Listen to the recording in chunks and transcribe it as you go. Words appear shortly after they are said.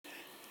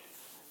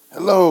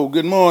Hello,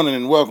 good morning,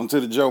 and welcome to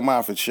the Joe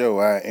Moffett Show.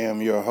 I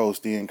am your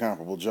host, the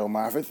incomparable Joe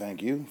Moffett.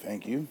 Thank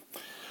you.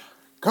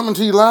 Coming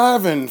to you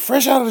live and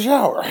fresh out of the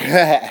shower.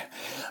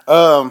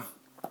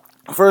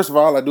 First of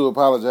all, I do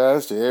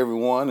apologize to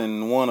everyone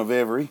and one of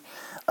every.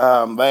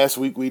 Last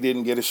week we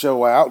didn't get a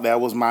show out.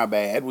 That was my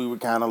bad. We were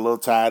kind of a little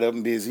tied up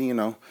and busy,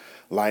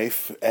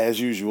 Life,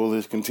 as usual,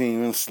 is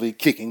continuously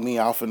kicking me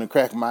off in the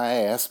crack of my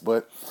ass,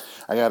 but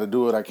I got to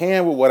do what I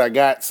can with what I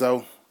got,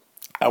 so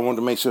I wanted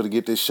to make sure to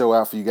get this show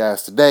out for you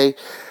guys today,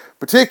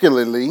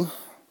 particularly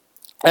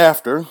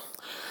after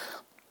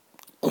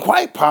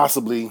quite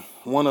possibly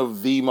one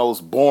of the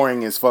most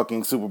boringest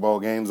fucking Super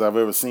Bowl games I've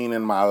ever seen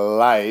in my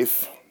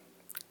life.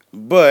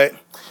 But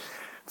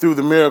through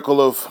the miracle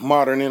of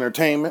modern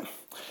entertainment,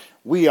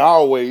 we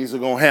always are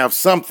going to have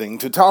something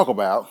to talk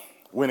about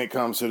when it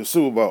comes to the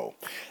Super Bowl.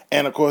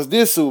 And of course,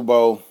 this Super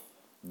Bowl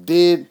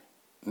did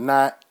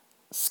not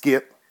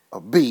skip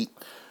a beat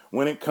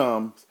when it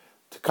comes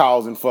to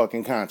causing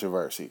fucking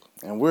controversy.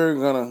 And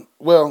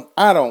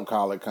I don't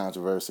call it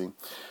controversy.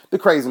 The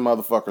crazy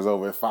motherfuckers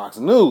over at Fox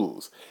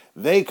News,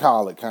 they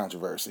call it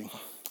controversy.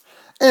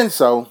 And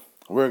so,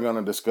 we're going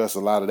to discuss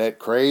a lot of that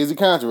crazy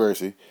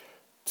controversy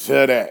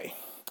today.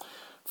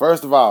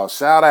 First of all,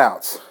 shout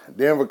outs.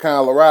 Denver,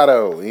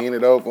 Colorado,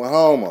 Enid,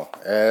 Oklahoma,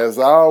 as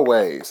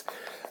always.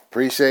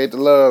 Appreciate the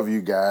love,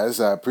 you guys.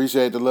 I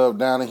appreciate the love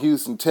down in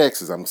Houston,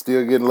 Texas. I'm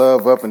still getting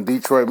love up in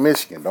Detroit,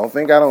 Michigan. Don't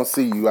think I don't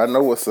see you. I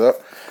know what's up.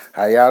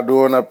 How y'all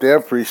doing up there?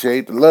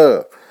 Appreciate the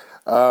love.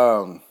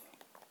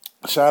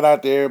 Shout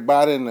out to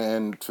everybody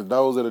and to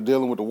those that are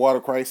dealing with the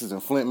water crisis in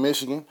Flint,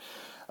 Michigan.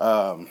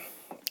 I'm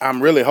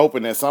really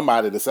hoping that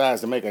somebody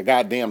decides to make a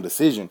goddamn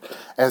decision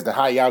as to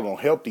how y'all gonna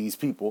help these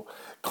people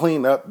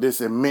clean up this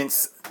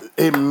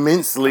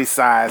immensely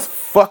sized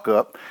fuck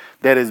up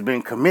that has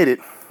been committed.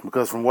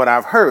 Because from what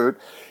I've heard,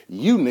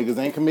 you niggas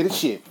ain't committed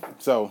shit.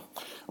 So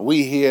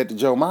we here at the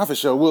Joe Moffett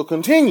Show will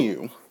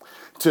continue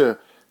to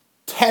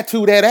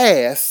tattoo that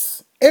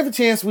ass every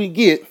chance we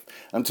get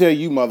until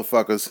you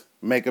motherfuckers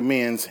make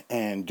amends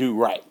and do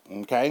right,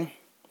 okay?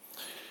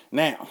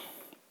 Now,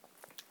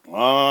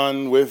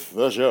 on with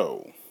the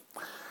show.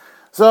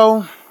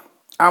 So,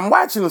 I'm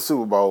watching the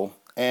Super Bowl,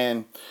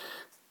 and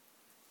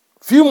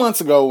a few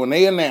months ago when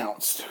they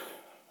announced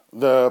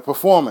the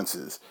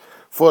performances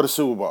for the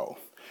Super Bowl,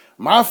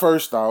 my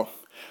first thought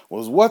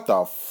was, what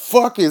the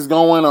fuck is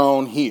going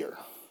on here,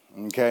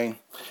 okay?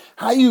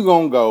 How you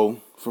gonna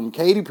go from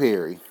Katy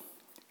Perry,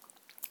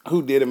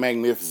 who did a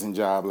magnificent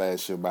job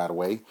last year, by the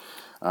way,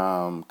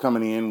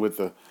 coming in with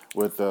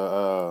what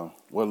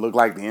looked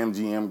like the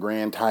MGM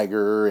Grand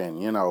Tiger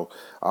and,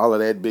 all of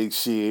that big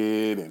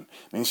shit. And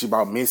then she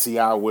brought Missy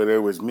out with her,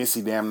 which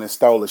Missy damn near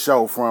stole the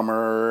show from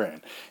her.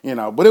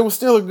 And, but it was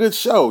still a good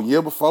show.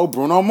 Year before,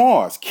 Bruno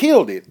Mars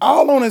killed it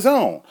all on his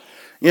own,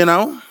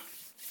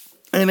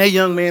 And that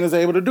young man is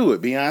able to do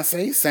it.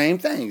 Beyonce, same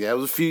thing. That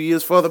was a few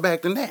years further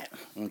back than that,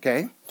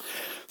 okay?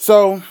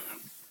 So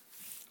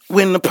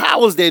when the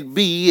powers that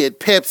be at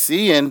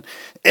Pepsi and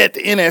at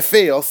the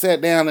NFL sat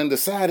down and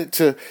decided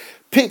to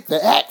pick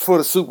the act for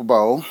the Super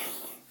Bowl,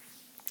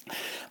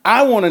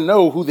 I want to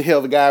know who the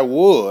hell the guy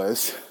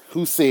was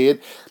who said,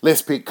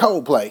 let's pick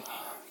Coldplay.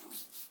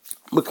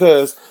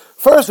 Because,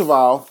 first of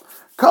all,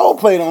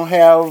 Coldplay don't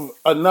have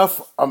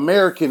enough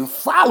American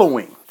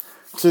following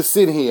to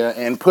sit here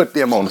and put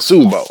them on the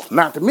Super Bowl.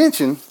 Not to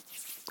mention,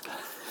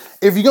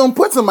 if you're going to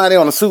put somebody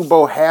on a Super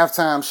Bowl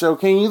halftime show,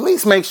 can you at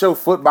least make sure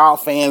football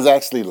fans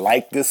actually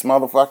like this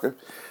motherfucker?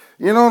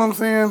 You know what I'm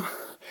saying?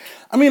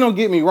 I mean, don't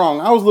get me wrong.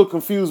 I was a little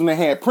confused when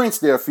they had Prince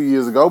there a few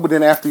years ago, but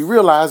then after you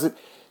realize it,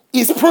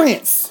 it's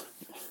Prince.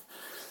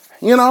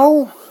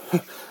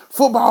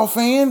 Football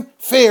fan,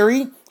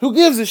 fairy, who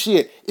gives a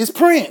shit? It's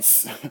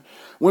Prince.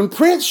 When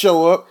Prince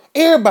show up,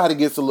 everybody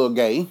gets a little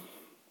gay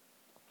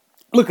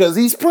because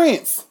he's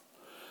Prince.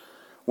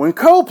 When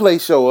Coldplay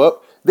show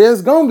up,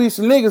 there's going to be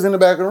some niggas in the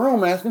back of the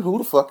room asking, who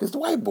the fuck is the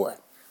white boy?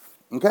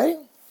 Okay?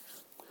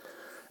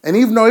 And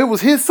even though it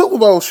was his Super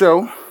Bowl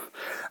show,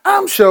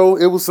 I'm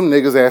sure it was some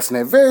niggas asking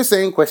that very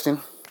same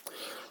question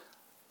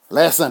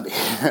last Sunday.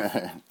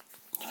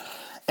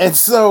 And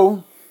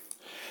so,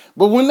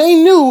 but when they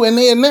knew and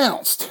they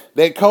announced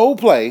that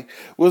Coldplay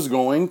was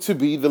going to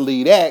be the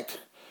lead act,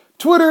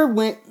 Twitter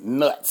went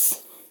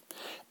nuts.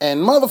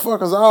 And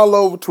motherfuckers all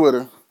over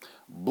Twitter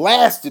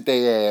blasted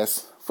their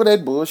ass for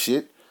that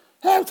bullshit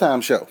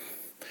halftime show.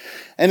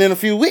 And then a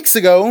few weeks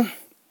ago,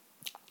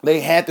 they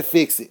had to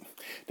fix it.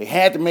 They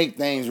had to make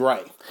things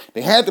right.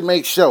 They had to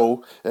make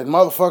sure that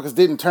motherfuckers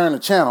didn't turn the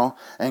channel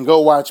and go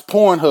watch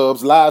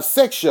Pornhub's live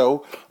sex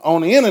show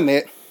on the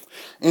internet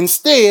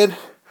instead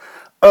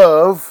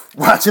of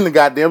watching the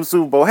goddamn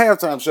Super Bowl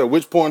halftime show,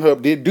 which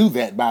Pornhub did do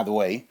that, by the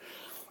way.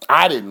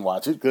 I didn't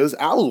watch it because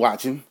I was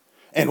watching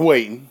and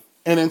waiting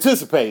and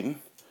anticipating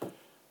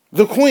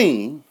the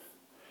Queen,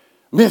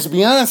 Miss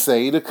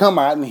Beyonce, to come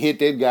out and hit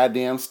that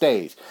goddamn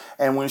stage.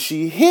 And when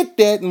she hit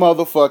that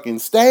motherfucking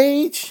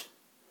stage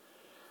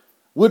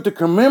with the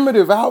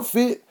commemorative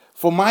outfit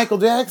for Michael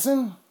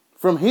Jackson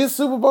from his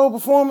Super Bowl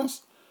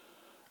performance,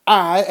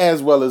 I,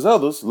 as well as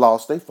others,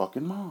 lost their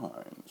fucking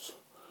minds.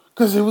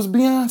 Because it was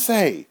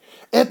Beyonce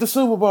at the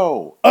Super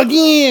Bowl.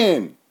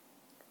 Again.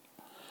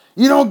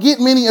 You don't get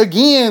many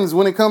agains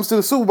when it comes to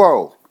the Super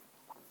Bowl.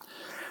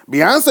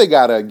 Beyonce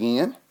got it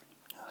again.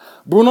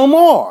 Bruno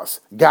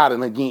Mars got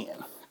it again.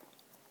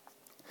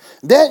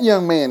 That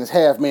young man is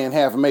half man,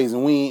 half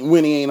amazing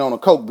when he ain't on a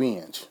coke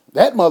binge.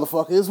 That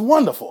motherfucker is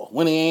wonderful.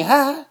 When he ain't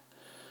high,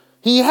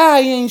 he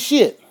ain't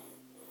shit.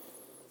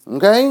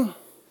 Okay?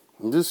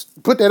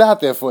 Just put that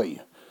out there for you.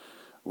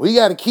 We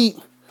got to keep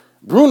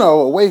Bruno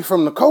away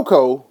from the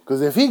cocoa,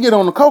 because if he get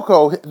on the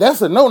cocoa,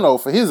 that's a no-no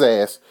for his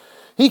ass.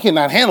 He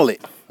cannot handle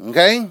it.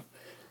 Okay?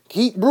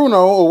 Keep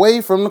Bruno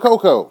away from the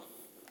cocoa.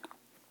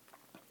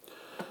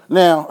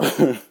 Now,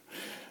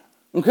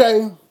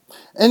 okay?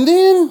 And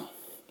then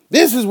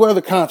this is where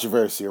the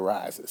controversy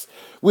arises,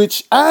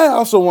 which I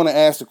also want to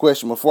ask the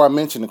question before I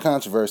mention the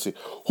controversy.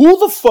 Who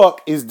the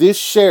fuck is this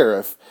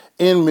sheriff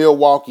in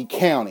Milwaukee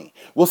County?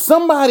 Will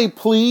somebody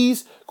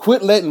please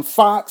quit letting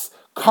Fox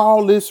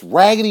call this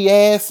raggedy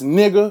ass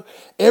nigga?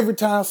 Every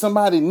time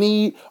somebody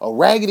need a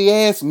raggedy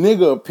ass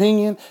nigga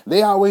opinion,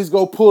 they always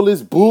go pull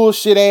this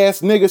bullshit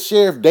ass nigga,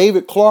 Sheriff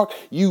David Clarke.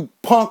 You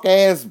punk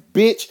ass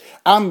bitch.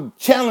 I'm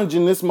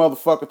challenging this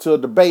motherfucker to a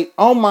debate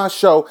on my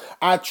show.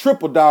 I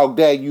triple dog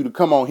dare you to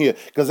come on here,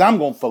 because I'm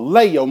going to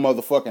fillet your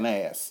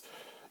motherfucking ass.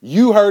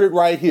 You heard it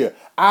right here.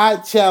 I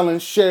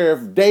challenge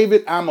Sheriff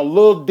David, I'm a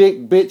little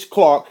dick bitch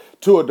Clarke,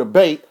 to a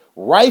debate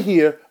right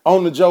here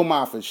on the Joe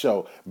Moffett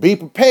Show. Be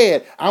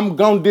prepared. I'm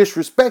going to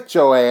disrespect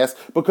your ass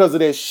because of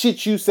that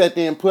shit you sat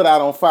there and put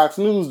out on Fox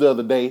News the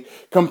other day,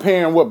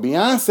 comparing what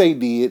Beyonce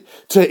did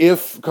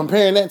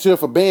comparing that to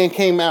if a band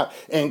came out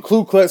in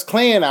Ku Klux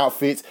Klan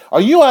outfits.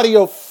 Are you out of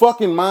your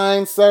fucking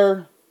mind,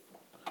 sir?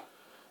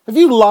 If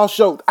you lost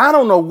your, I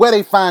don't know where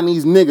they find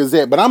these niggas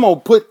at, but I'm going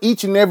to put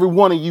each and every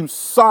one of you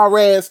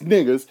sorry-ass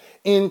niggas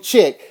in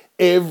check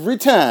every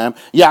time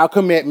y'all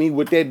come at me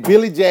with that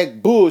Billy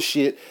Jack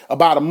bullshit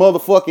about a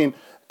motherfucking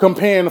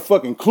comparing the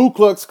fucking Ku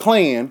Klux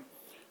Klan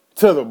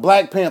to the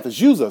Black Panthers.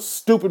 You's a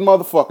stupid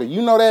motherfucker.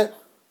 You know that?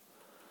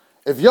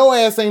 If your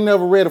ass ain't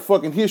never read a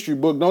fucking history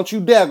book, don't you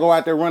dare go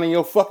out there running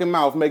your fucking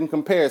mouth making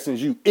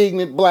comparisons, you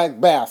ignorant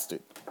black bastard.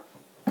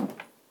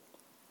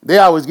 They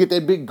always get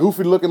that big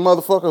goofy looking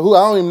motherfucker who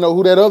I don't even know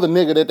who that other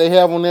nigga that they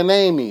have on their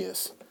name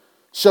is.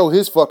 Show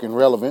his fucking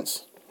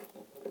relevance.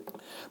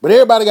 But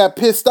everybody got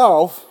pissed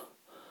off.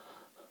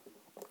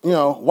 You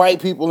know,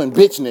 white people and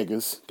bitch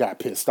niggas got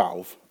pissed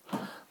off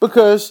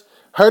because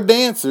her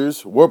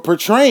dancers were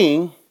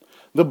portraying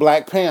the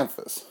Black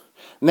Panthers.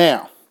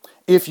 Now,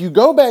 if you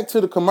go back to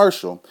the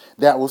commercial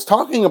that was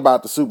talking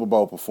about the Super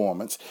Bowl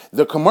performance,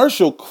 the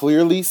commercial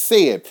clearly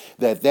said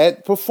that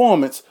that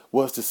performance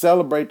was to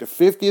celebrate the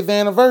 50th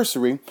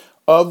anniversary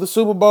of the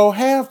Super Bowl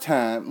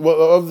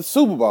of the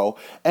Super Bowl,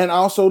 and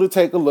also to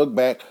take a look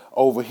back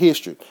over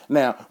history.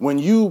 Now, when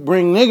you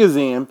bring niggas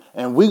in,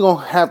 and we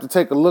gonna have to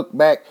take a look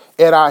back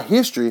at our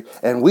history,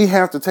 and we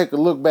have to take a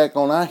look back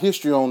on our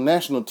history on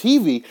national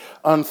TV,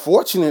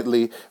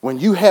 unfortunately, when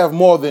you have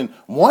more than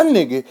one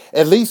nigga,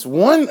 at least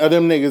one of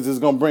them niggas is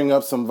gonna bring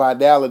up some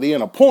vitality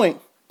and a point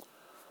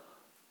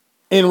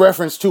in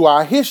reference to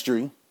our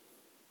history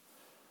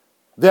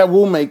that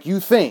will make you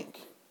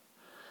think.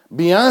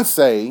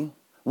 Beyonce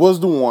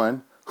was the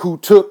one who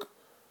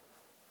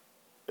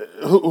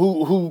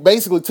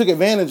basically took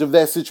advantage of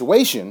that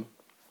situation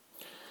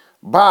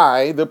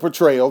by the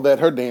portrayal that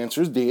her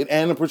dancers did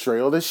and the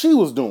portrayal that she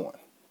was doing.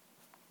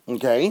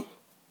 Okay?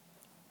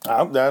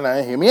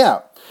 Now hear me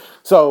out.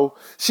 So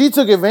she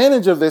took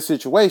advantage of that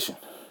situation.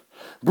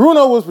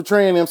 Bruno was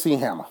portraying MC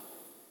Hammer.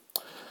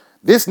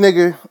 This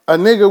nigga, a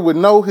nigga with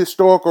no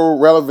historical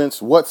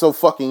relevance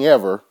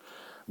whatsoever,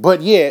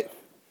 but yet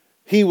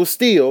he was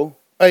still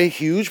a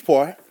huge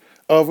part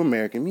of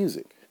American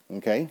music,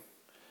 okay?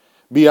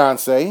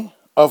 Beyonce,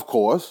 of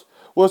course,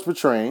 was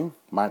portraying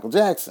Michael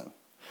Jackson.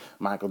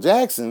 Michael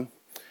Jackson,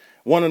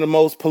 one of the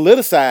most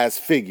politicized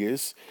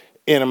figures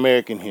in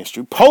American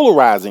history,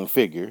 polarizing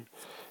figure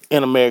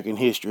in American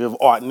history of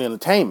art and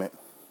entertainment,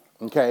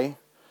 okay?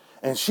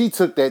 And she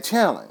took that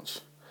challenge.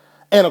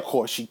 And of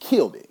course, she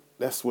killed it.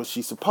 That's what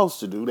she's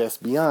supposed to do. That's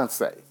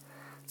Beyonce.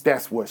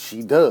 That's what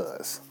she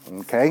does,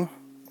 okay?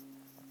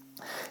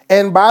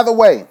 And by the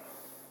way,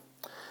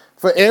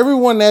 for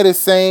everyone that is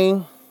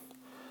saying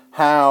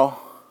how,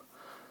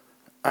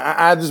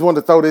 I just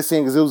wanted to throw this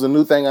in because it was a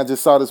new thing I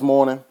just saw this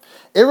morning.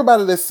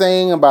 Everybody that's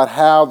saying about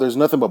how there's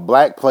nothing but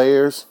black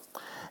players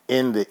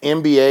in the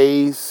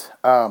NBA's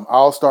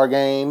All-Star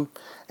game,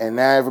 and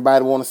now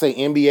everybody want to say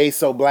NBA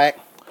so black.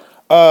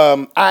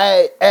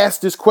 I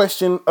asked this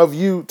question of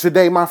you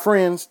today, my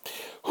friends.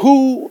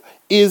 Who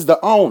is the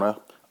owner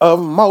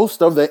of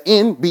most of the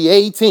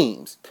NBA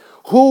teams?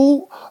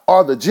 Who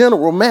are the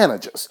general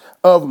managers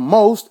of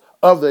most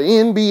of the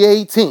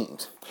NBA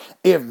teams?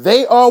 If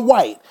they are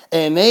white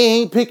and they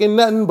ain't picking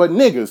nothing but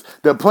niggas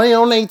to play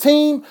on their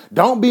team,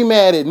 don't be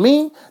mad at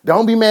me.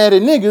 Don't be mad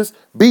at niggas.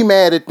 Be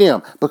mad at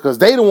them, because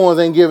they the ones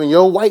ain't giving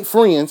your white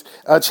friends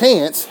a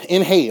chance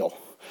in hell.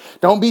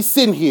 Don't be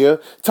sitting here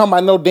talking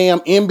about no damn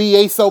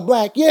NBA so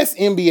black. Yes,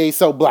 NBA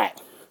so black.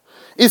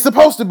 It's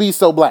supposed to be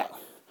so black.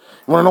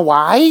 You wanna know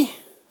why?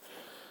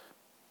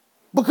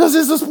 Because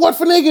it's a sport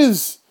for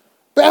niggas.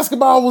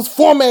 Basketball was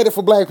formatted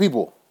for black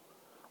people.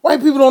 White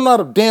people don't know how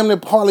to damn near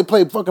hardly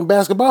play fucking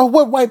basketball.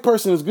 What white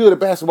person is good at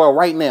basketball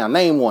right now?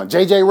 Name one.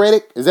 JJ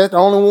Redick? Is that the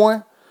only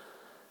one?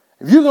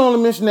 If you can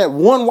only mention that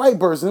one white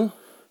person,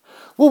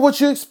 well,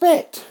 what you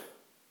expect?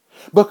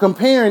 But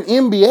comparing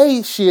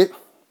NBA shit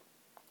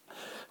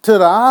to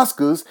the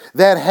Oscars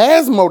that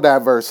has more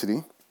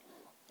diversity,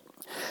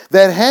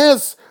 that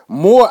has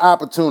more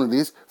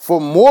opportunities for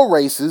more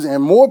races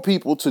and more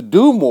people to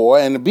do more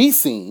and to be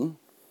seen,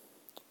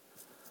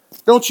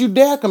 don't you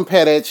dare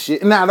compare that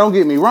shit. Now, don't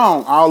get me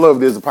wrong. All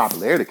of it is a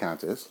popularity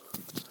contest.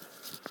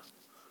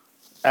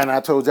 And I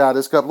told y'all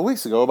this a couple of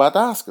weeks ago about the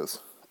Oscars.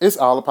 It's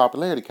all a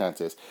popularity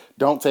contest.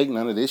 Don't take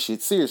none of this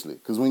shit seriously.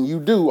 Because when you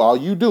do, all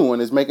you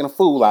doing is making a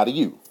fool out of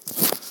you.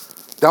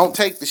 Don't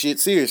take the shit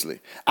seriously.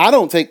 I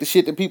don't take the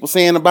shit that people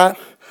saying about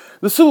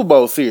the Super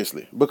Bowl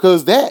seriously.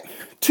 Because that,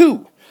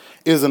 too,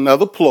 is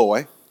another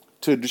ploy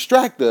to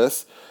distract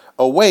us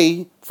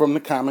away from the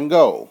common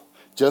goal.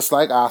 Just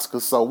like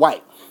Oscars So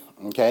White.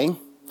 Okay?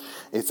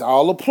 It's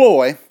all a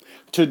ploy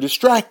to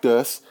distract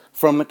us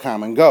from the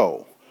common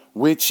goal,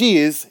 which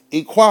is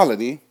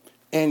equality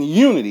and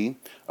unity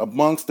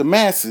amongst the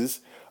masses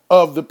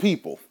of the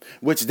people.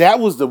 Which that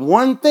was the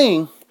one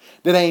thing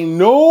that ain't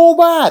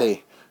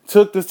nobody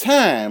took the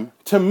time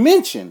to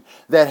mention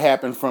that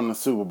happened from the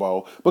Super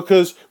Bowl.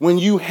 Because when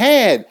you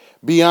had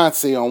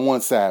Beyonce on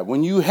one side,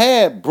 when you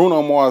had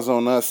Bruno Mars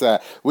on the other side,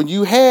 when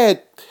you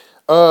had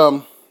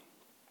the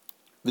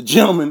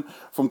gentleman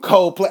from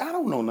Coldplay. I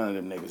don't know none of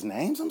them niggas'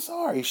 names. I'm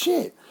sorry.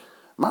 Shit.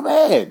 My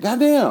bad.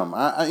 Goddamn.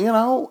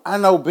 I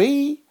know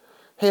B.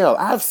 Hell,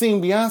 I've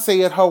seen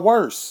Beyonce at her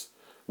worst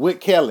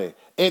with Kelly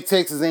at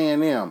Texas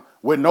A&M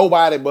with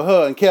nobody but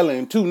her and Kelly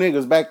and two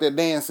niggas back there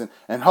dancing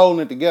and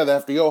holding it together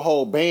after your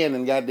whole band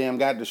and goddamn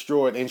got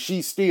destroyed, and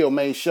she still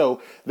made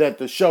sure that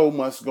the show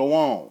must go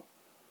on.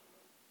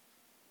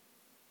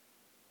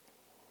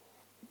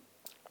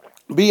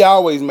 B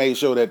always made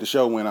sure that the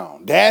show went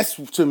on. That's,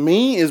 to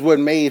me, is what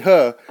made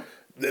her.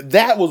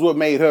 That was what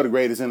made her the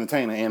greatest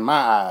entertainer in my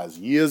eyes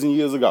years and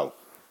years ago.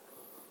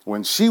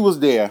 When she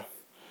was there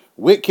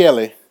with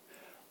Kelly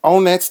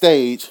on that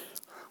stage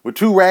with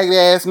two ragged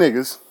ass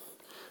niggas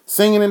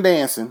singing and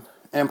dancing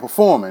and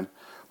performing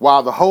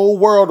while the whole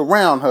world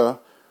around her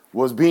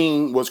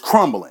was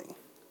crumbling.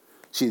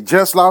 She had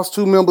just lost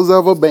two members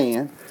of her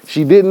band.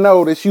 She didn't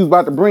know that she was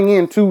about to bring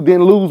in two,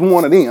 then lose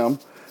one of them.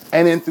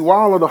 And then through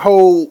all of the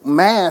whole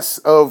mass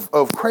of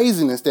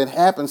craziness that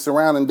happened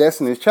surrounding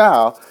Destiny's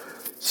Child,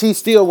 she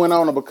still went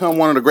on to become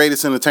one of the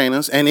greatest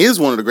entertainers, and is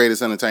one of the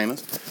greatest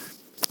entertainers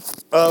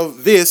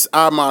of this,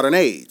 our modern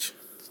age.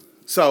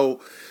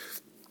 So,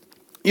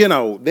 you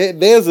know,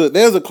 there's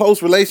a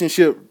close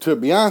relationship to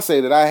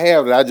Beyonce that I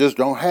have that I just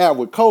don't have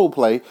with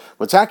Coldplay,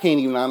 which I can't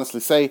even honestly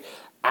say.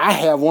 I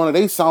have one of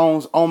their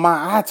songs on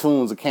my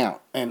iTunes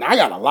account, and I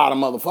got a lot of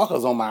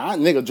motherfuckers on my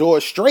nigga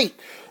George Strait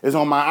is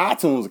on my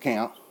iTunes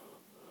account.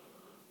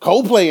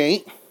 Coldplay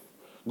ain't.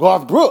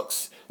 Garth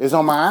Brooks is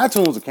on my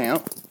iTunes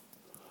account.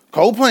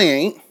 Coldplay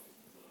ain't.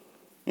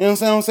 You know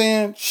what I'm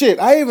saying? Shit,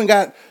 I even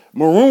got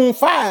Maroon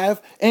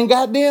 5 and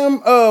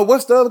goddamn,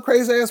 what's the other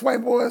crazy ass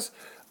white boys?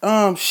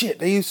 Shit,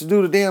 they used to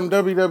do the damn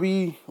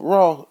WWE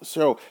Raw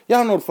show.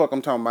 Y'all know the fuck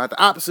I'm talking about.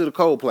 The opposite of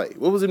Coldplay.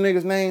 What was the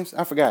niggas' names?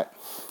 I forgot.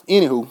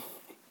 Anywho.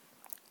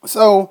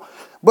 So,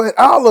 but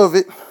all of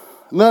it,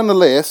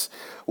 nonetheless,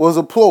 was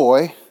a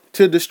ploy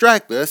to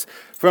distract us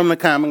from the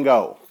common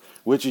goal,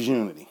 which is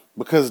unity.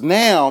 Because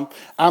now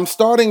I'm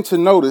starting to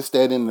notice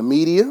that in the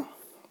media,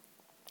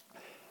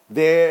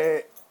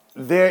 there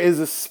is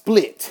a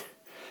split.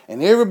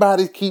 And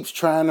everybody keeps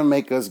trying to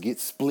make us get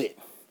split.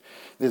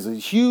 There's a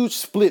huge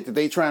split that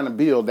they trying to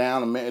build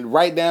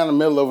right down the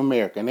middle of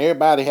America. And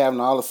everybody having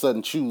all of a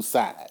sudden choose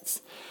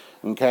sides.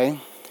 Okay?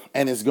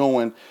 And it's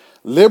going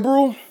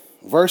liberal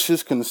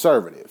versus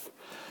conservative.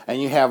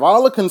 And you have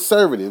all the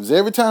conservatives.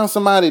 Every time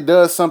somebody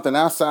does something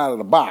outside of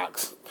the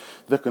box,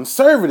 the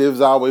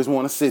conservatives always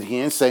want to sit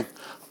here and say,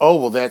 oh,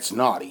 well, that's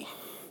naughty.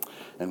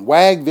 And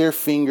wag their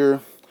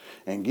finger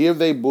and give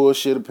their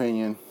bullshit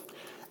opinion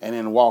and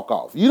then walk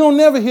off. You don't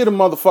never hear the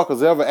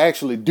motherfuckers ever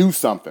actually do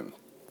something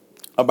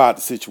about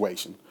the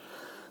situation.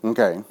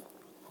 Okay?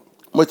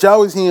 But you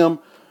always hear them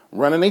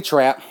running a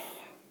trap.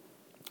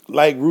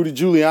 Like Rudy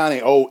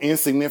Giuliani, old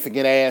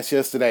insignificant ass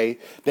yesterday.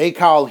 They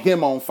called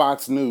him on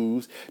Fox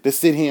News to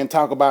sit here and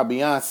talk about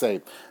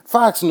Beyonce.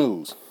 Fox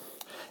News.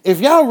 If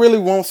y'all really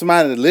want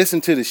somebody to listen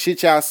to the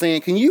shit y'all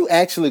saying, can you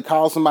actually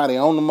call somebody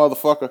on the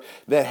motherfucker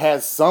that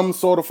has some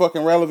sort of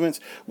fucking relevance?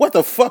 What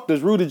the fuck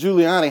does Rudy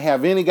Giuliani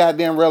have any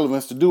goddamn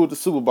relevance to do with the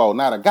Super Bowl?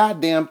 Not a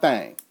goddamn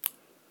thing.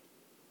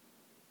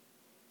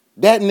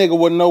 That nigga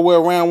wasn't nowhere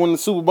around when the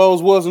Super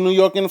Bowls was in New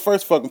York in the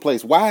first fucking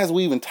place. Why is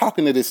we even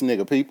talking to this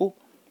nigga, people?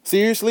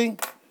 Seriously?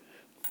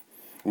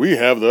 We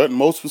have the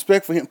utmost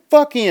respect for him.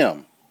 Fuck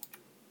him.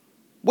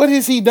 What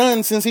has he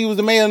done since he was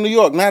the mayor of New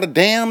York? Not a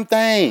damn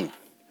thing.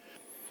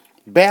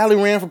 barely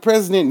ran for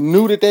president,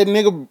 knew that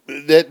nigga,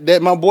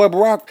 that my boy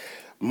Barack,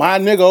 my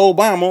nigga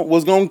Obama,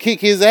 was going to kick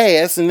his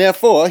ass, and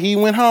therefore he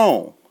went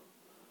home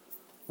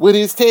with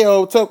his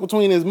tail tucked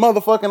between his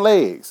motherfucking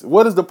legs.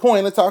 What is the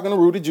point of talking to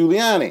Rudy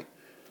Giuliani?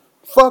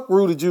 Fuck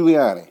Rudy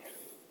Giuliani.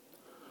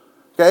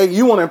 Okay,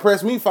 you want to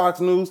impress me, Fox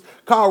News?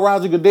 Call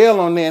Roger Goodell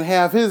on there and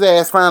have his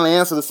ass finally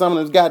answer to some of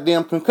those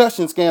goddamn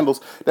concussion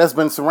scandals that's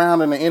been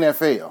surrounding the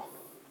NFL.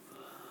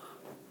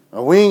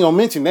 We ain't gonna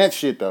mention that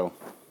shit, though.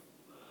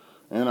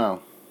 You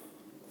know.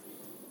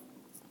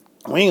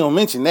 We ain't gonna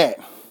mention that.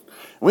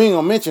 We ain't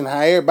gonna mention how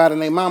everybody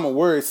and their mama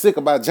worried sick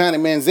about Johnny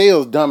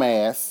Manziel's dumb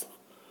ass.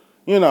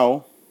 You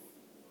know.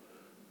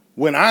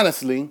 When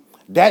honestly,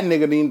 that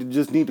nigga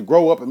just need to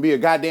grow up and be a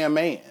goddamn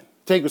man.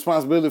 Take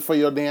responsibility for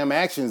your damn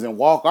actions and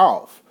walk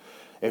off.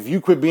 If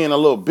you quit being a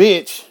little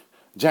bitch,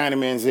 Johnny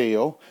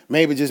Manziel,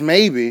 maybe, just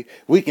maybe,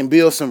 we can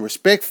build some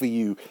respect for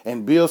you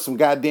and build some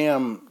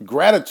goddamn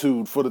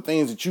gratitude for the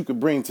things that you could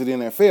bring to the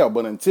NFL.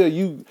 But until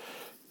you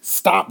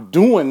stop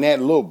doing that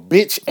little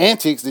bitch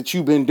antics that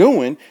you've been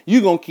doing,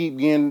 you're going to keep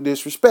getting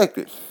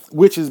disrespected.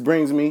 Which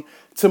brings me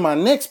to my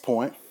next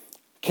point,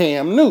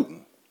 Cam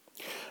Newton.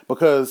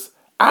 Because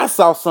I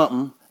saw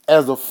something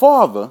as a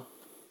father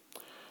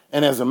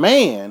and as a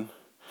man,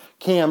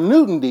 Cam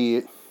Newton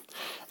did,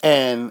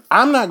 and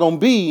I'm not going to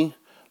be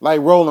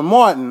like Roland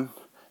Martin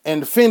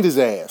and defend his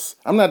ass.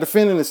 I'm not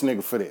defending this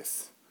nigga for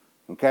this,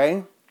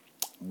 okay?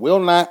 Will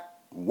not,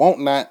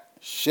 won't not,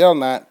 shall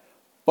not,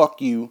 fuck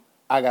you,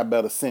 I got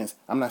better sense.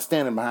 I'm not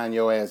standing behind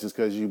your ass just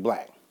because you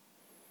black.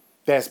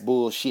 That's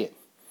bullshit.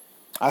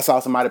 I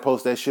saw somebody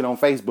post that shit on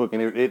Facebook,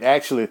 and it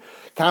actually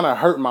kind of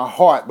hurt my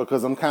heart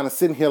because I'm kind of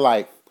sitting here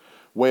like,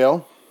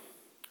 well,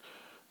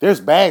 there's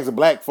bags of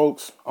black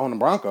folks on the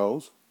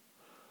Broncos,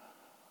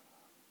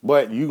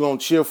 but you gonna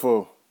cheer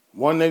for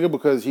one nigga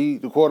because he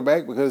the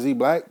quarterback because he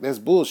black? That's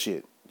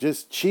bullshit.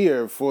 Just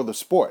cheer for the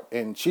sport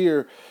and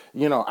cheer.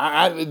 You know,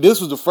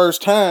 this was the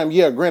first time.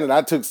 Yeah, granted,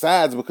 I took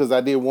sides because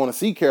I did want to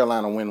see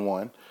Carolina win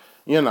one.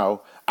 You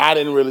know, I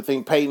didn't really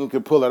think Peyton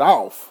could pull it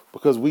off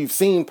because we've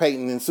seen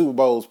Peyton in Super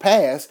Bowls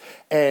past,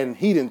 and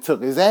he done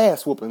took his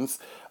ass whoopings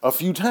a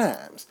few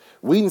times.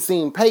 We done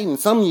seen Peyton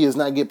some years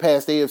not get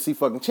past the AFC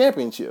fucking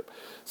championship.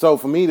 So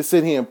for me to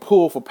sit here and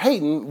pull for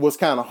Peyton was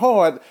kind of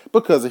hard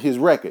because of his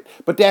record.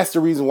 But that's the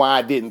reason why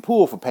I didn't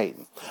pull for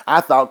Peyton.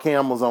 I thought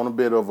Cam was on a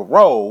bit of a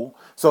roll,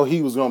 so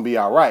he was going to be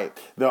all right.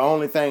 The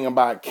only thing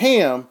about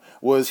Cam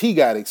was he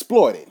got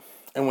exploited.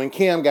 And when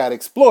Cam got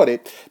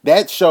exploited,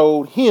 that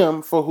showed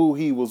him for who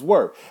he was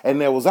worth.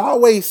 And there was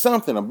always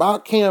something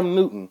about Cam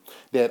Newton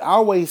that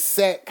always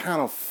sat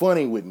kind of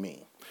funny with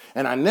me.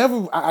 And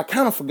I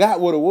kind of forgot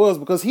what it was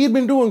because he had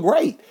been doing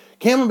great.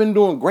 Cam had been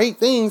doing great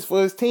things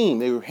for his team.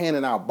 They were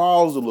handing out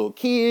balls to little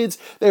kids.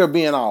 They were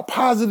being all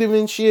positive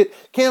and shit.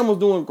 Cam was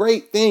doing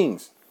great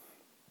things.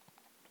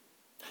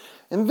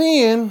 And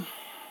then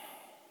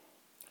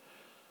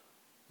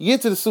you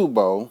get to the Super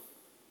Bowl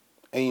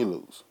and you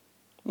lose.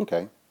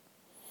 Okay.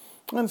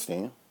 I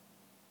understand.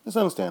 It's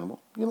understandable.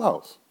 You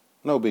lost.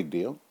 No big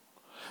deal.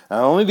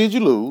 Not only did you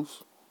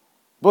lose,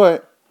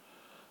 but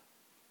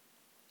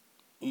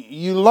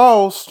you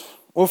lost.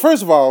 Well,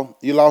 first of all,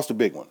 you lost a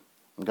big one.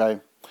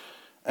 Okay?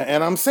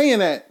 And I'm saying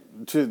that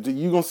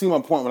you're going to see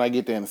my point when I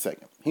get there in a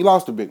second. He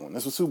lost a big one.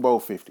 This was Super Bowl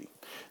 50.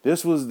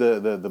 This was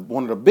the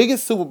one of the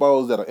biggest Super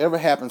Bowls that'll ever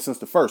happen since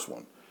the first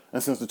one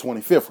and since the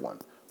 25th one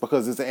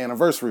because it's an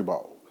anniversary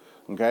bowl.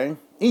 Okay?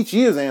 Each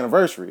year's an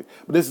anniversary,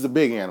 but this is a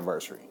big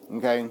anniversary.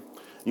 Okay?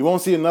 You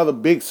won't see another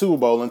big Super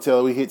Bowl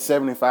until we hit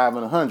 75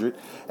 and 100,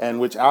 and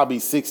which I'll be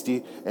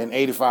 60 and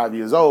 85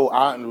 years old.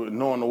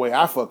 Knowing the way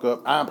I fuck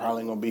up, I'm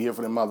probably going to be here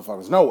for them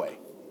motherfuckers. No way.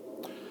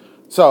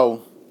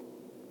 So,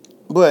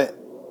 but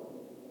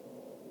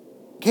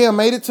Cam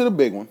made it to the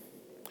big one.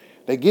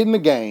 They get in the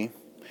game.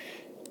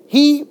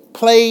 He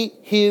played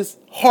his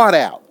heart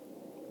out.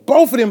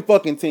 Both of them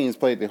fucking teams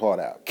played their heart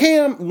out.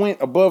 Cam went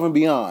above and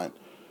beyond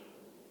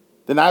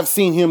than I've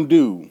seen him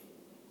do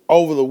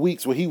over the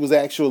weeks where he was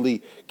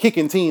actually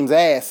kicking teams'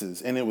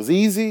 asses. And it was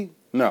easy?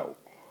 No.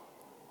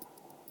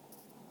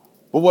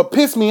 But what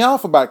pissed me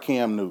off about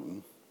Cam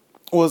Newton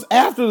was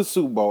after the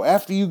Super Bowl,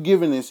 after you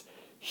giving this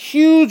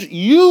huge,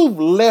 you've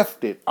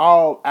left it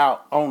all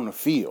out on the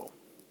field.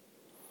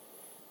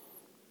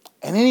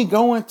 And then he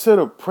go into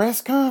the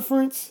press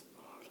conference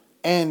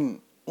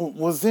and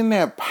was in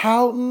there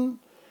pouting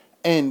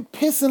and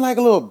pissing like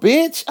a little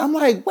bitch. I'm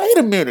like, wait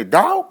a minute,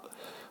 dog.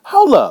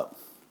 Hold up.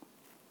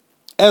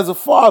 As a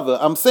father,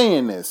 I'm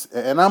saying this,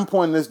 and I'm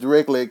pointing this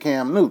directly at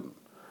Cam Newton.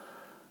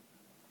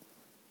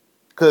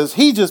 Because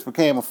he just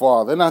became a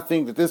father, and I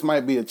think that this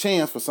might be a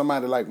chance for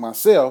somebody like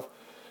myself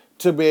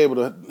to be able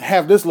to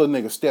have this little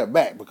nigga step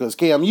back. Because,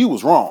 Cam, you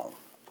was wrong.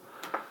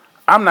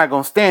 I'm not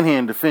going to stand here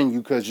and defend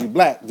you because you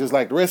black, just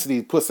like the rest of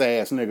these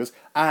pussy-ass niggas.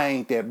 I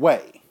ain't that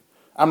way.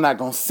 I'm not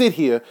going to sit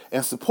here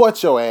and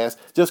support your ass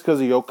just because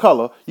of your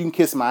color. You can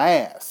kiss my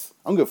ass.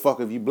 I don't give a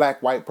fuck if you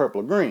black, white,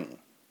 purple, or green.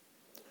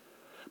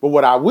 But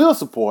what I will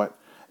support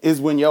is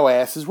when your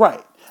ass is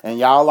right. And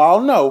y'all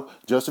all know,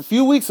 just a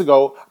few weeks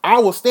ago, I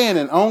was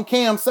standing on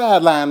Cam's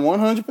sideline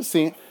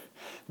 100%,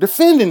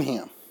 defending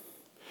him.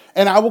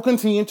 And I will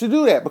continue to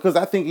do that because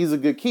I think he's a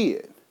good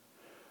kid.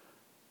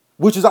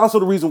 Which is also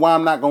the reason why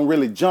I'm not going to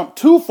really jump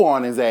too far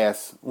on his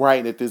ass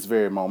right at this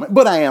very moment.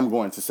 But I am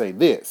going to say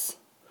this.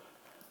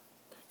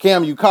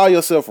 Cam, you call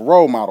yourself a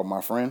role model,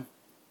 my friend.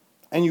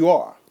 And you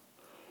are.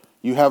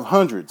 You have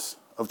hundreds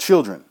of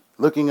children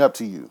looking up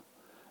to you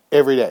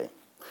every day.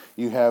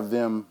 You have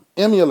them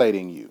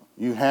emulating you.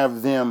 You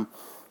have them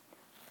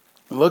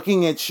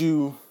looking at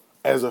you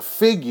as a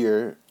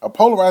figure, a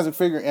polarizing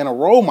figure and a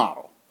role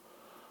model.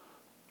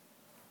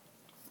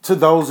 To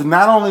those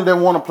not only that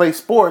want to play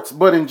sports,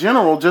 but in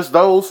general, just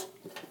those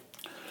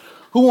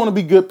who want to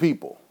be good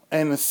people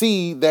and to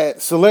see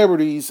that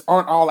celebrities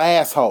aren't all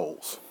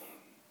assholes.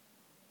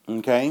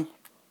 Okay?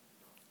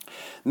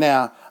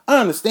 Now,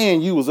 I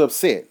understand you was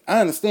upset.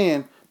 I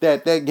understand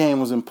that game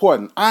was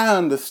important. I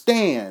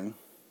understand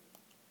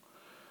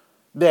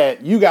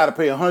that you got to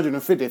pay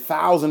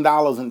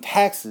 $150,000 in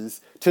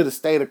taxes to the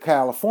state of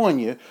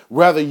California,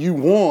 whether you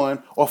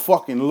won or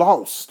fucking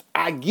lost.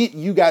 I get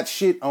you got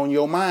shit on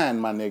your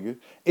mind, my nigga.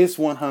 It's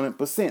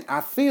 100%.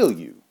 I feel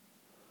you.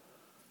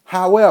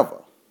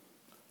 However,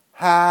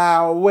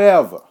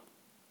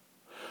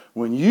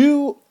 when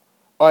you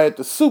are at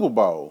the Super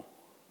Bowl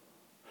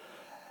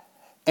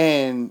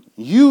and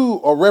you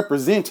are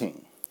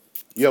representing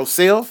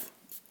yourself,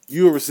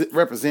 you are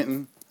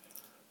representing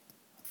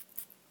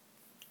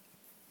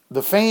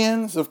the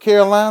fans of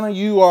Carolina,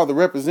 you are the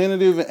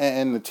representative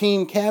and the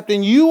team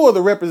captain. You are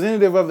the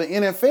representative of the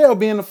NFL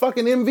being the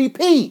fucking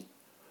MVP.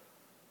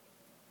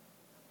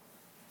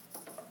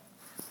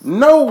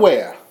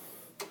 Nowhere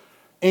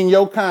in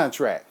your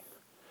contract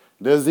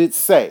does it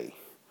say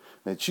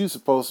that you're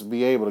supposed to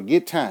be able to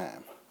get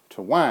time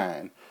to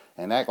whine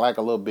and act like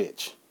a little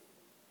bitch.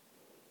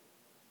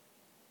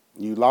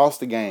 You lost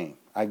the game.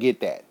 I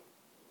get that.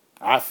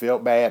 I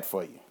felt bad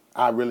for you.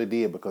 I really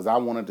did because I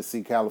wanted to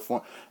see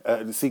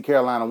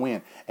Carolina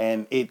win.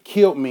 And it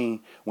killed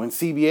me when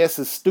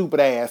CBS's stupid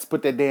ass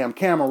put that damn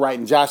camera right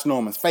in Josh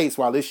Norman's face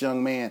while this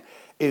young man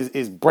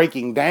is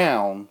breaking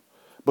down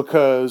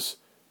because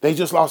they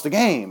just lost the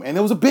game. And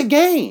it was a big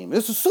game.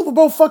 This was Super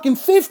Bowl fucking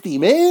 50,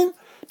 man.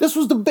 This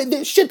was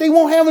the shit. They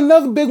won't have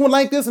another big one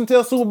like this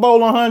until Super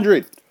Bowl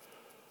 100.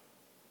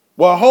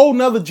 Well, a whole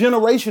nother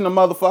generation of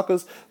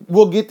motherfuckers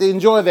will get to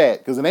enjoy that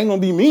because it ain't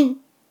going to be me.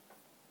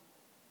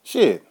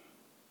 Shit.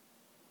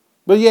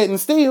 But yet and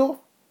still,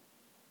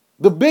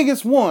 the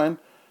biggest one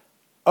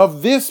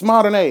of this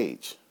modern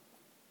age,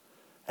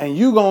 and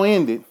you gonna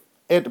end it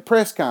at the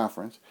press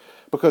conference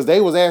because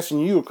they was asking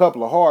you a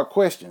couple of hard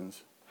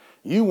questions.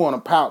 You want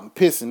to pout and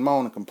piss and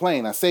moan and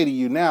complain. I say to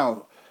you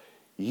now,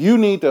 you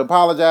need to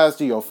apologize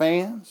to your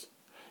fans.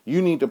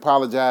 You need to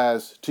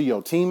apologize to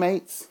your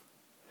teammates.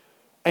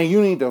 And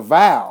you need to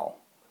vow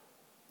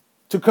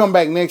to come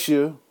back next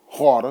year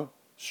harder,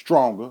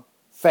 stronger,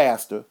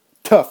 faster,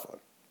 tougher.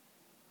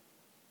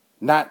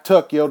 Not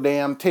tuck your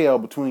damn tail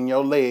between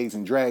your legs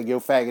and drag your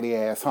faggoty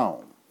ass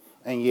home.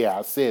 And yeah,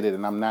 I said it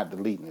and I'm not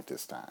deleting it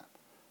this time.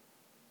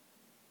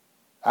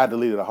 I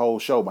deleted a whole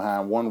show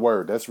behind one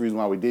word. That's the reason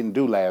why we didn't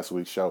do last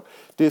week's show.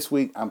 This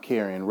week, I'm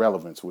carrying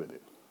relevance with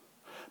it.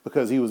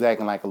 Because he was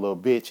acting like a little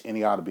bitch and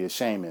he ought to be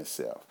ashamed of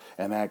himself.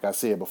 And like I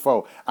said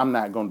before, I'm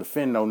not going to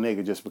defend no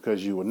nigga just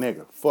because you a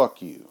nigga.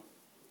 Fuck you.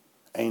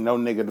 Ain't no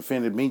nigga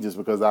defended me just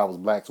because I was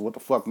black. So what the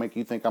fuck make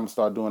you think I'm going to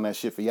start doing that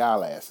shit for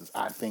y'all asses?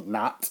 I think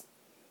not.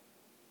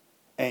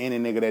 And any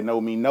nigga that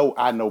know me know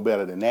I know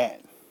better than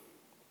that.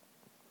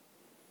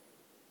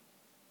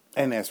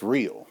 And that's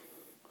real.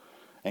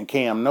 And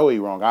Cam know he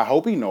wrong. I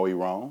hope he know he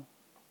wrong.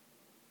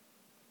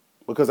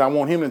 Because I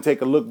want him to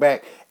take a look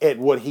back at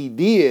what he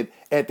did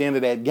at the end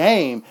of that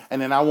game.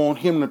 And then I want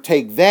him to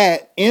take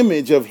that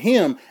image of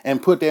him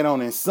and put that on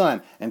his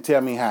son and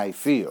tell me how he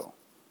feel.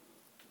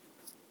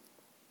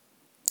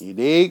 You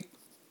dig?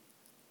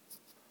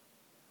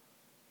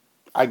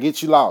 I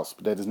get you lost,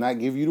 but that does not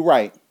give you the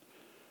right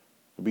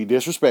to be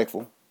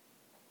disrespectful,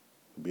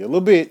 to be a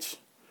little bitch,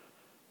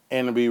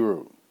 and to be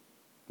rude.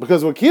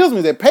 Because what kills me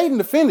is that Peyton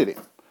defended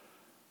him.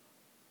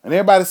 And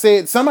everybody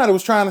said, somebody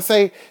was trying to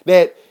say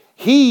that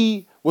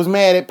he was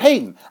mad at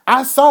Peyton.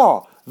 I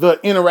saw the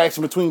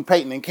interaction between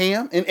Peyton and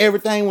Cam, and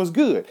everything was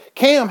good.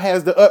 Cam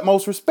has the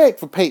utmost respect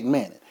for Peyton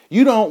Manning.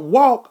 You don't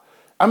walk.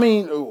 I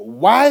mean,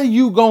 why are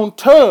you going to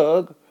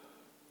tug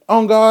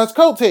on God's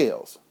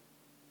coattails?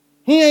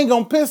 He ain't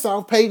going to piss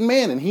off Peyton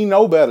Manning. He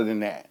know better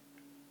than that.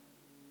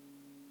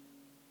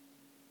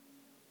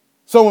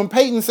 So when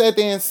Peyton sat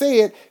there and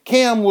said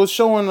Cam was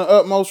showing the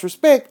utmost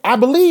respect, I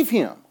believe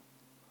him.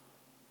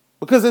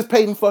 Because it's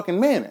Peyton fucking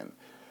Manning.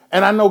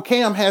 And I know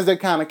Cam has that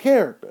kind of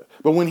character.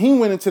 But when he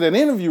went into that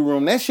interview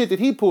room, that shit that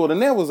he pulled,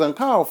 and that was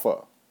uncalled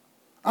for.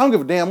 I don't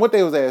give a damn what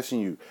they was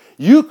asking you.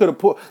 You could have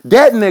pulled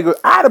that nigga.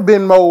 I'd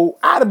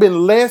have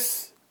been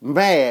less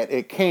mad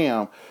at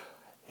Cam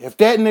if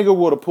that nigga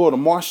would have pulled a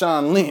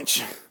Marshawn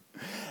Lynch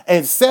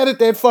and sat at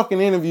that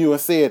fucking interview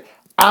and said,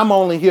 I'm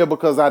only here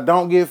because I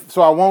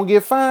won't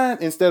get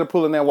fined instead of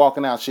pulling that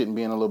walking out shit and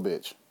being a little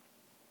bitch.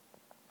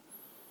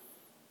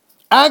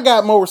 I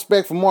got more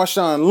respect for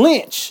Marshawn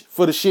Lynch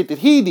for the shit that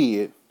he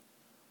did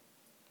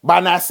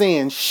by not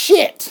saying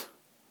shit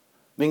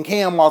than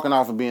Cam walking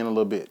off and being a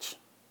little bitch.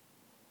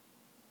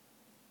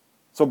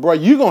 So, bro,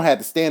 you're going to have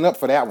to stand up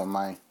for that one,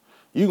 man.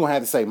 You're going to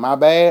have to say, my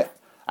bad.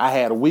 I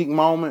had a weak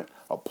moment,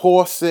 a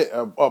poor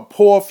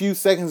few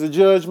seconds of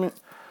judgment.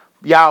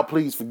 Y'all,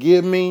 please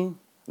forgive me.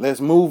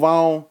 Let's move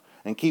on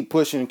and keep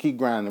pushing and keep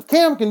grinding. If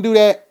Cam can do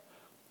that,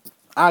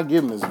 I'll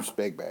give him his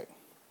respect back.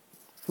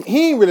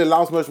 He ain't really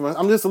lost much money.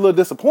 I'm just a little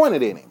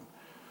disappointed in him.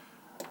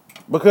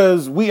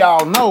 Because we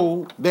all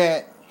know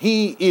that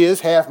he is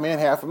half man,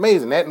 half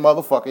amazing. That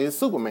motherfucker is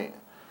Superman.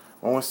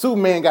 When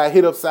Superman got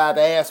hit upside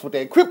the ass with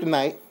that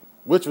kryptonite,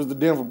 which was the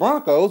Denver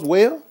Broncos,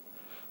 well,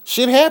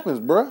 shit happens,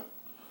 bruh.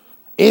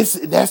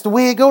 That's the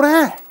way it go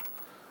down.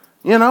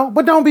 You know?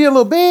 But don't be a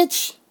little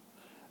bitch.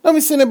 Don't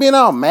be sitting there being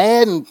all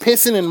mad and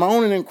pissing and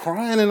moaning and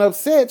crying and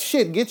upset.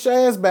 Shit, get your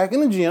ass back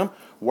in the gym.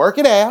 Work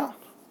it out.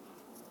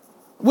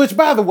 Which,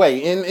 by the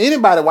way, and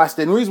anybody watched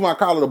that, and the reason why I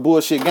call it a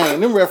bullshit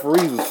game, them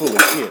referees was full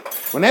of shit.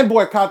 When that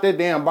boy caught that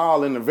damn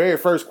ball in the very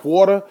first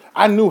quarter,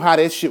 I knew how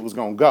that shit was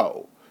going to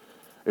go.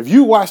 If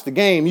you watch the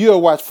game,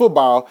 you'll watch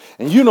football,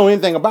 and you know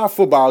anything about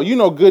football, you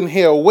know good and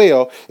hell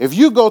well, if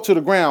you go to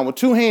the ground with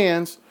two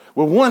hands,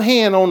 with one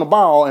hand on the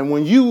ball, and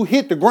when you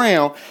hit the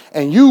ground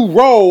and you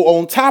roll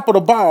on top of the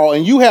ball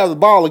and you have the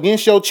ball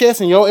against your chest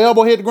and your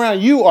elbow hit the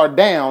ground, you are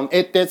down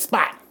at that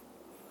spot.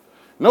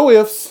 No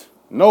ifs,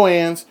 no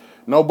ands,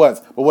 no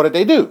buts. But what did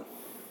they do?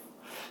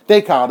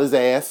 They called his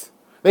ass.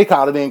 They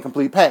called it an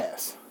incomplete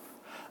pass.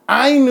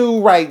 I knew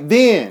right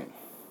then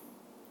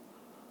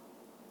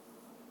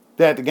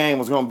that the game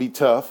was going to be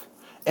tough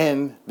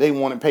and they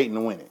wanted Peyton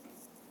to win it.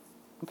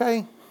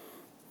 Okay?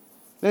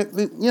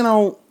 You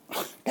know,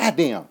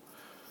 goddamn.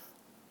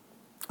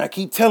 I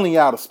keep telling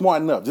y'all to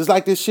smarten up. Just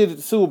like this shit at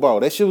the Super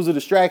Bowl. That shit was a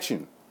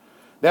distraction.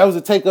 That was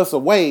to take us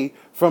away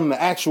from the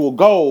actual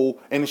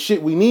goal and the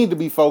shit we need to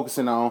be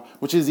focusing on,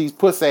 which is these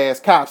puss-ass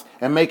cops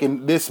and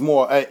making this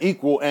more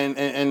equal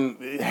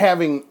and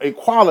having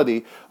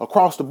equality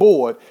across the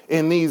board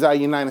in these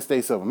United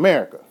States of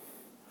America.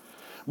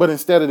 But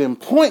instead of them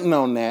pointing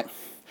on that,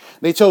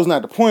 they chose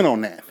not to point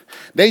on that.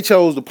 They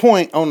chose to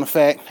point on the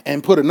fact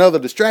and put another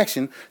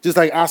distraction, just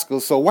like Oscar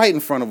So White in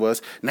front of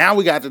us. Now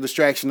we got the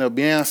distraction of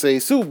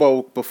Beyonce's Super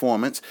Bowl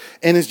performance,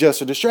 and it's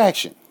just a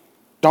distraction.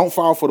 Don't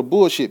fall for the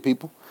bullshit,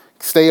 people.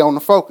 Stay on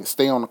the focus.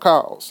 Stay on the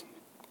cause.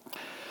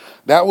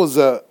 That was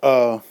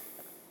a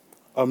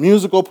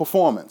musical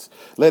performance.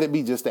 Let it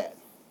be just that.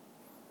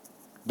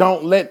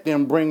 Don't let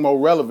them bring more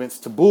relevance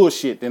to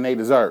bullshit than they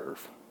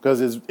deserve,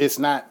 because it's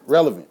not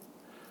relevant.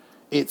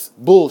 It's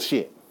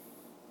bullshit.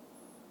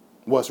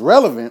 What's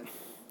relevant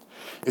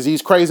is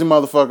these crazy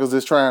motherfuckers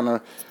that's trying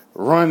to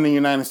run the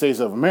United States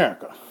of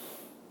America.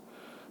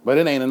 But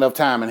it ain't enough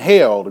time in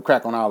hell to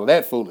crack on all of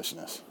that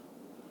foolishness.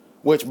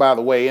 Which, by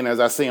the way, and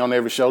as I say on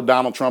every show,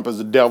 Donald Trump is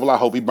the devil. I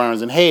hope he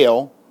burns in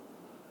hell.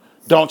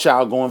 Don't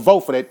y'all go and vote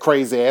for that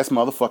crazy-ass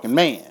motherfucking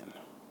man.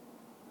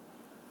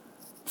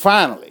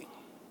 Finally,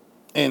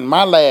 in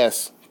my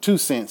last 2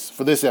 cents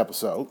for this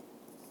episode,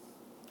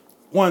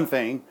 one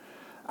thing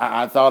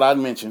I thought I'd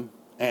mention,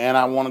 and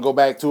I want to go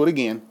back to it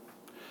again,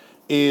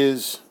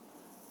 is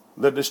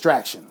the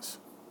distractions.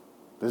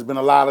 There's been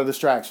a lot of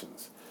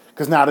distractions.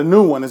 Because now the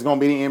new one is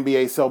going to be the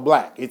NBA So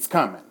Black. It's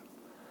coming.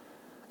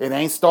 It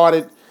ain't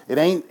started. It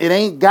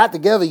ain't got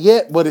together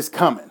yet, but it's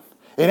coming.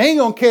 It ain't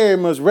going to carry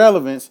much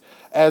relevance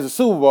as a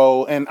Super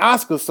Bowl and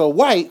Oscar So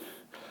White,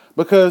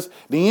 because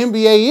the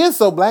NBA is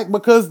so black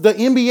because the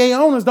NBA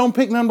owners don't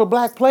pick none but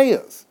black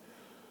players.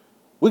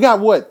 We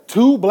got,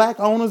 2 black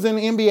owners in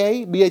the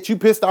NBA? Be that you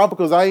pissed off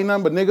because I ain't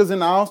nothing but niggas in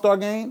the All-Star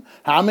game?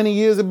 How many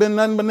years have been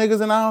nothing but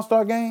niggas in the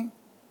All-Star game?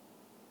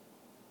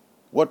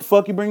 What the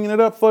fuck you bringing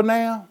it up for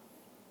now?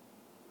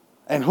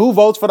 And who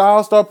votes for the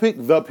All-Star pick?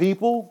 The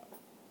people.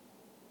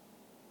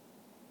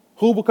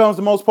 Who becomes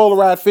the most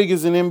polarized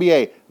figures in the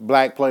NBA?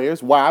 Black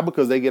players. Why?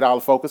 Because they get all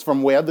the focus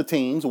from where the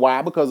teams.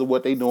 Why? Because of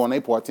what they do on their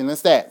parts and their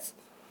stats.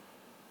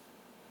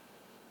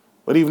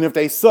 But even if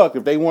they suck,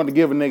 if they wanted to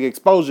give a nigga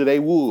exposure, they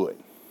would.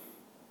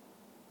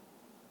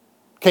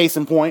 Case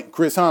in point,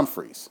 Chris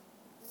Humphries,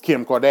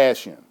 Kim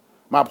Kardashian.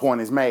 My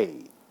point is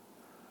made.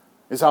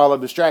 It's all a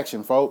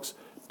distraction, folks.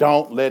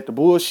 Don't let the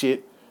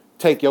bullshit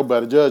take your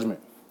better judgment.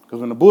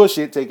 Because when the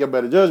bullshit take your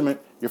better judgment,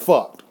 you're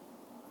fucked.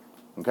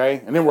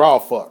 Okay? And then we're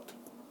all fucked.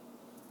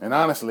 And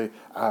honestly,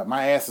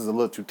 my ass is a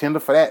little too tender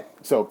for that.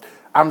 So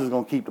I'm just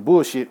going to keep the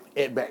bullshit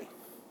at bay.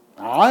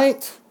 All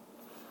right?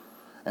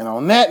 And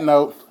on that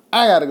note,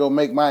 I got to go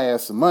make my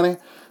ass some money.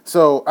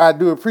 So I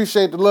do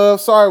appreciate the love.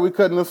 Sorry we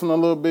cutting this one a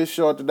little bit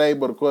short today,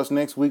 but of course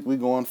next week we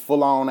going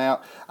full on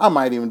out. I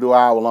might even do an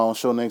hour-long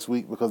show next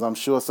week because I'm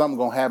sure something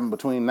going to happen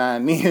between now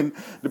and then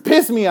to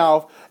piss me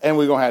off, and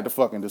we're going to have to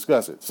fucking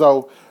discuss it.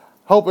 So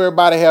hope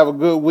everybody have a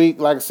good week.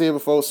 Like I said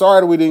before,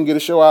 sorry that we didn't get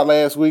a show out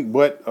last week,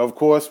 but of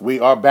course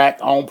we are back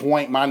on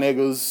point, my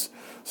niggas.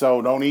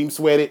 So don't even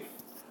sweat it.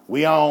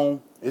 We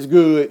on. It's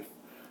good.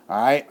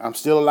 All right. I'm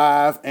still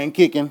alive and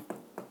kicking.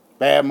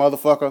 Bad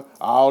motherfucker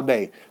all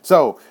day.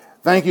 So,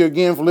 thank you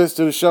again for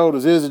listening to the show.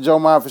 This is the Joe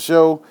Moffett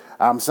Show.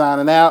 I'm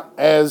signing out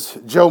as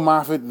Joe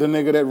Moffett, the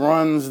nigga that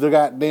runs the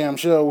goddamn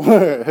show.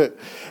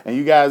 And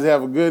you guys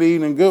have a good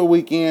evening, good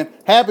weekend.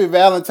 Happy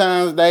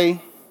Valentine's Day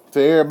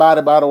to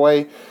everybody, by the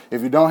way.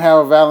 If you don't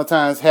have a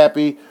Valentine's,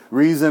 happy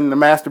reason to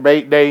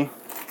masturbate day.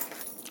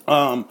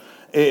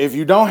 If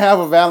you don't have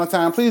a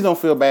Valentine, please don't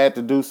feel bad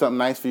to do something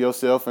nice for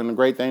yourself. And the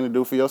great thing to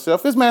do for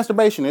yourself is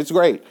masturbation. It's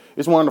great.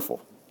 It's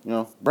wonderful. You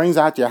know, brings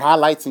out your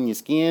highlights in your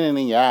skin and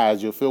in your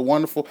eyes. You'll feel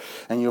wonderful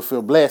and you'll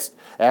feel blessed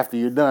after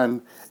you're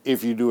done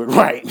if you do it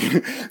right.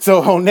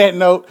 So on that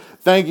note,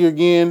 thank you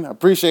again.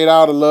 Appreciate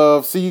all the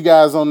love. See you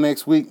guys on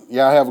next week.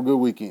 Y'all have a good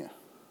weekend.